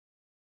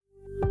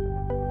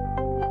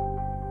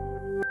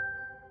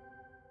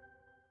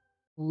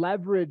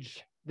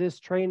leverage this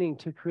training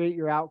to create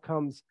your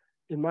outcomes.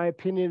 In my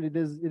opinion, it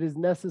is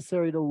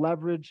necessary to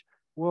leverage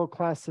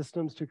world-class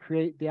systems to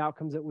create the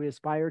outcomes that we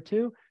aspire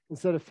to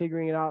instead of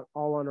figuring it out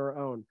all on our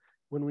own.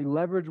 When we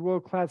leverage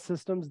world-class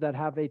systems that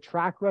have a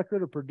track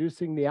record of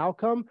producing the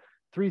outcome,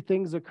 three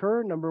things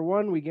occur. Number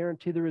one, we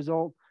guarantee the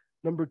result.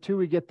 Number two,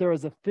 we get there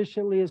as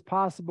efficiently as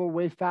possible,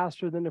 way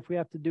faster than if we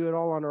have to do it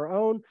all on our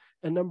own.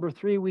 And number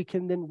three, we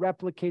can then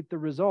replicate the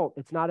result.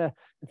 It's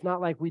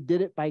not like we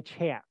did it by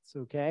chance,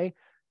 okay?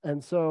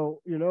 And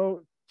so, you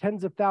know,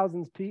 tens of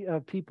thousands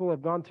of people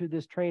have gone through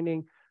this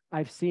training.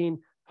 I've seen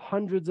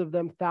hundreds of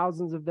them,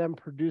 thousands of them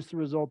produce the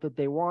result that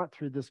they want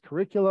through this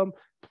curriculum.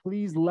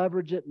 Please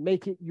leverage it,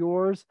 make it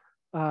yours,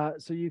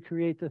 so you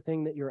create the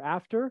thing that you're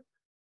after.